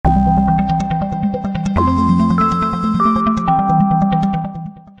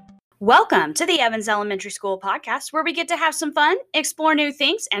Welcome to the Evans Elementary School podcast, where we get to have some fun, explore new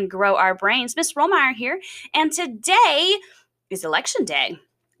things, and grow our brains. Miss Rollmeyer here, and today is Election Day,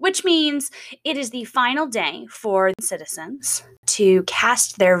 which means it is the final day for citizens to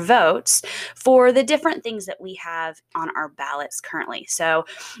cast their votes for the different things that we have on our ballots currently. So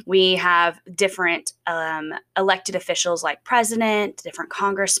we have different elected officials like president, different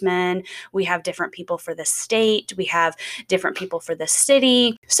congressmen. We have different people for the state. We have different people for the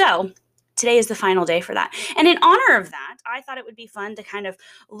city. So today is the final day for that. And in honor of that, I thought it would be fun to kind of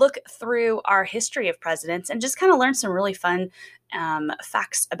look through our history of presidents and just kind of learn some really fun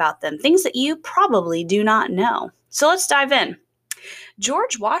facts about them, things that you probably do not know. So let's dive in.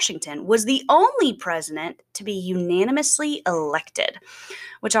 George Washington was the only president to be unanimously elected,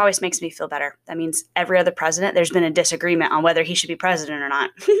 which always makes me feel better. That means every other president, there's been a disagreement on whether he should be president or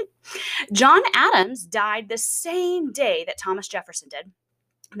not. John Adams died the same day that Thomas Jefferson did.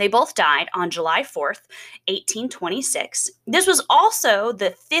 They both died on July 4th, 1826. This was also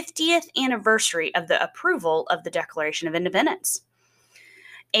the 50th anniversary of the approval of the Declaration of Independence.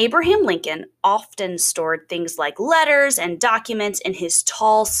 Abraham Lincoln often stored things like letters and documents in his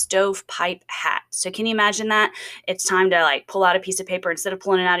tall stovepipe hat. So can you imagine that? It's time to pull out a piece of paper. Instead of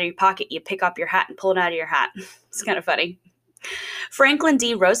pulling it out of your pocket, you pick up your hat and pull it out of your hat. It's kind of funny. Franklin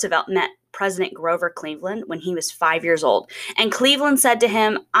D. Roosevelt met President Grover Cleveland when he was 5 years old. And Cleveland said to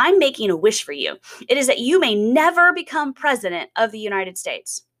him, "I'm making a wish for you. It is that you may never become president of the United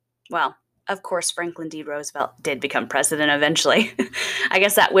States." Well, of course, Franklin D. Roosevelt did become president eventually. I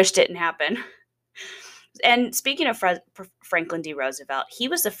guess that wish didn't happen. And speaking of Franklin D. Roosevelt, he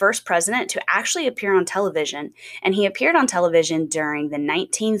was the first president to actually appear on television, and he appeared on television during the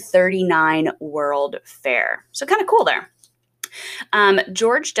 1939 World Fair. So kind of cool there.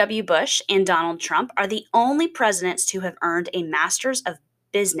 George W. Bush and Donald Trump are the only presidents to have earned a Master's of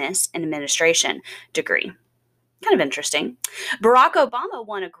Business and Administration degree. Kind of interesting. Barack Obama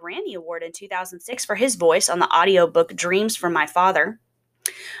won a Grammy Award in 2006 for his voice on the audiobook Dreams from My Father.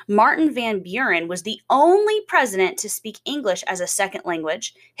 Martin Van Buren was the only president to speak English as a second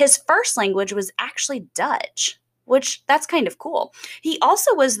language. His first language was actually Dutch, which that's kind of cool. He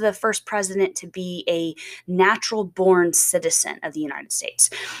also was the first president to be a natural-born citizen of the United States,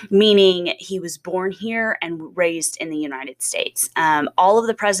 meaning he was born here and raised in the United States. All of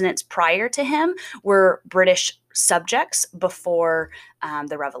the presidents prior to him were British subjects before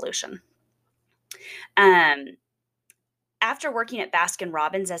the Revolution. After working at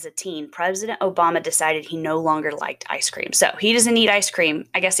Baskin-Robbins as a teen, President Obama decided he no longer liked ice cream. So he doesn't eat ice cream.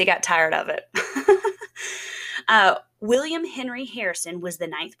 I guess he got tired of it. William Henry Harrison was the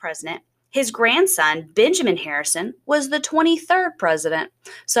 9th president. His grandson, Benjamin Harrison, was the 23rd president.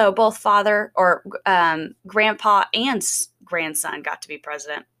 So both father or grandpa and grandson got to be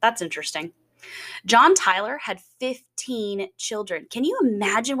president. That's interesting. John Tyler had 15 children. Can you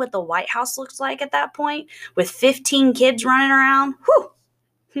imagine what the White House looks like at that point with 15 kids running around? Whew.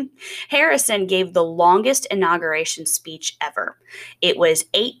 Harrison gave the longest inauguration speech ever. It was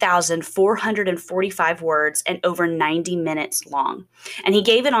 8,445 words and over 90 minutes long. And he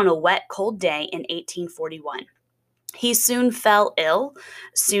gave it on a wet, cold day in 1841. He soon fell ill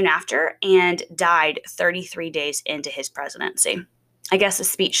soon after and died 33 days into his presidency. I guess the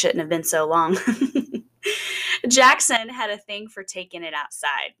speech shouldn't have been so long. Jackson had a thing for taking it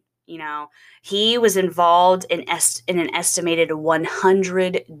outside. You know, he was involved in an estimated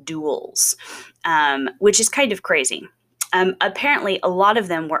 100 duels, which is kind of crazy. Apparently, a lot of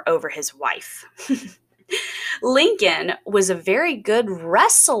them were over his wife. Lincoln was a very good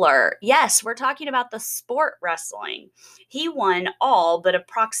wrestler. Yes, we're talking about the sport wrestling. He won all but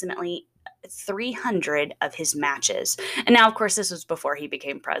approximately 300 of his matches. And now, of course, this was before he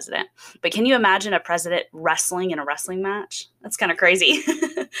became president. But can you imagine a president wrestling in a wrestling match? That's kind of crazy.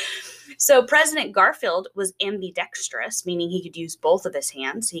 So President Garfield was ambidextrous, meaning he could use both of his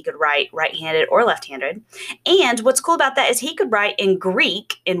hands. He could write right-handed or left-handed. And what's cool about that is he could write in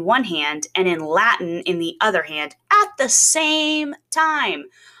Greek in one hand and in Latin in the other hand at the same time.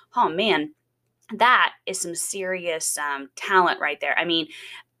 Oh, man, that is some serious talent right there. I mean,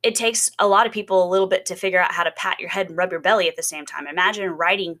 it takes a lot of people a little bit to figure out how to pat your head and rub your belly at the same time. Imagine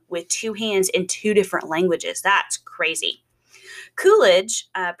writing with two hands in two different languages. That's crazy.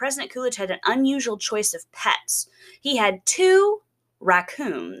 President Coolidge had an unusual choice of pets. He had 2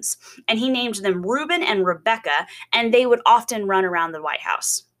 raccoons, and he named them Reuben and Rebecca, and they would often run around the White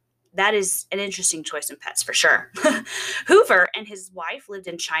House. That is an interesting choice in pets for sure. Hoover and his wife lived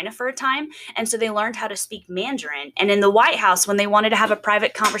in China for a time, and so they learned how to speak Mandarin. And in the White House, when they wanted to have a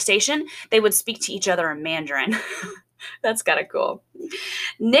private conversation, they would speak to each other in Mandarin. That's kind of cool.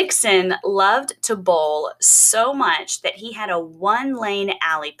 Nixon loved to bowl so much that he had a one-lane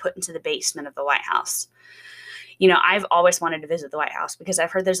alley put into the basement of the White House. I've always wanted to visit the White House because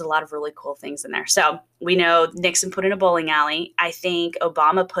I've heard there's a lot of really cool things in there. So we know Nixon put in a bowling alley. I think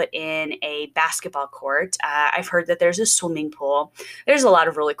Obama put in a basketball court. I've heard that there's a swimming pool. There's a lot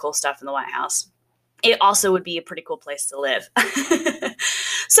of really cool stuff in the White House. It also would be a pretty cool place to live.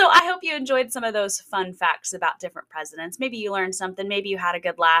 So I hope you enjoyed some of those fun facts about different presidents. Maybe you learned something. Maybe you had a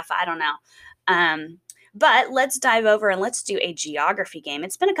good laugh. I don't know. But let's dive over and let's do a geography game.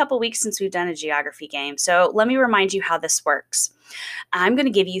 It's been a couple weeks since we've done a geography game. So let me remind you how this works. I'm going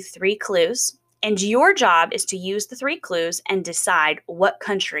to give you 3 clues, and your job is to use the 3 clues and decide what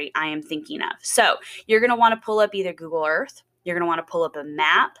country I am thinking of. So you're going to want to pull up either Google Earth. You're going to want to pull up a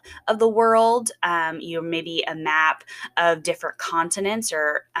map of the world, maybe a map of different continents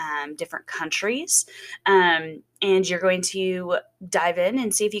or different countries. And you're going to dive in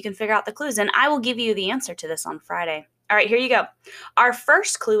and see if you can figure out the clues. And I will give you the answer to this on Friday. All right, here you go. Our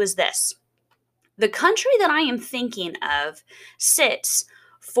first clue is this. The country that I am thinking of sits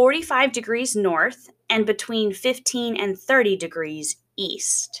 45 degrees north and between 15 and 30 degrees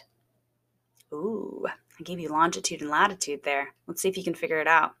east. Ooh, I gave you longitude and latitude there. Let's see if you can figure it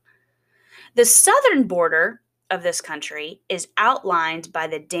out. The southern border of this country is outlined by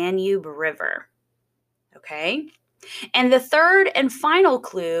the Danube River. Okay? And the third and final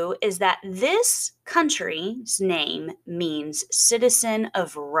clue is that this country's name means citizen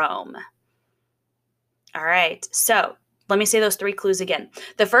of Rome. All right, so let me say those 3 clues again.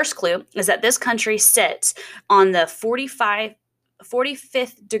 The first clue is that this country sits on the 45th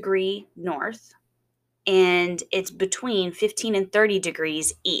degree north, and it's between 15 and 30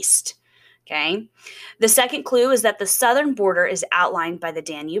 degrees east. Okay. The second clue is that the southern border is outlined by the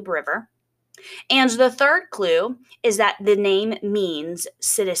Danube River. And the third clue is that the name means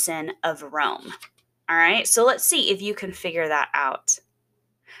citizen of Rome. All right. So let's see if you can figure that out.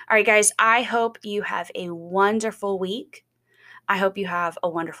 All right, guys, I hope you have a wonderful week. I hope you have a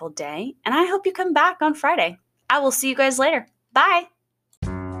wonderful day, and I hope you come back on Friday. I will see you guys later. Bye.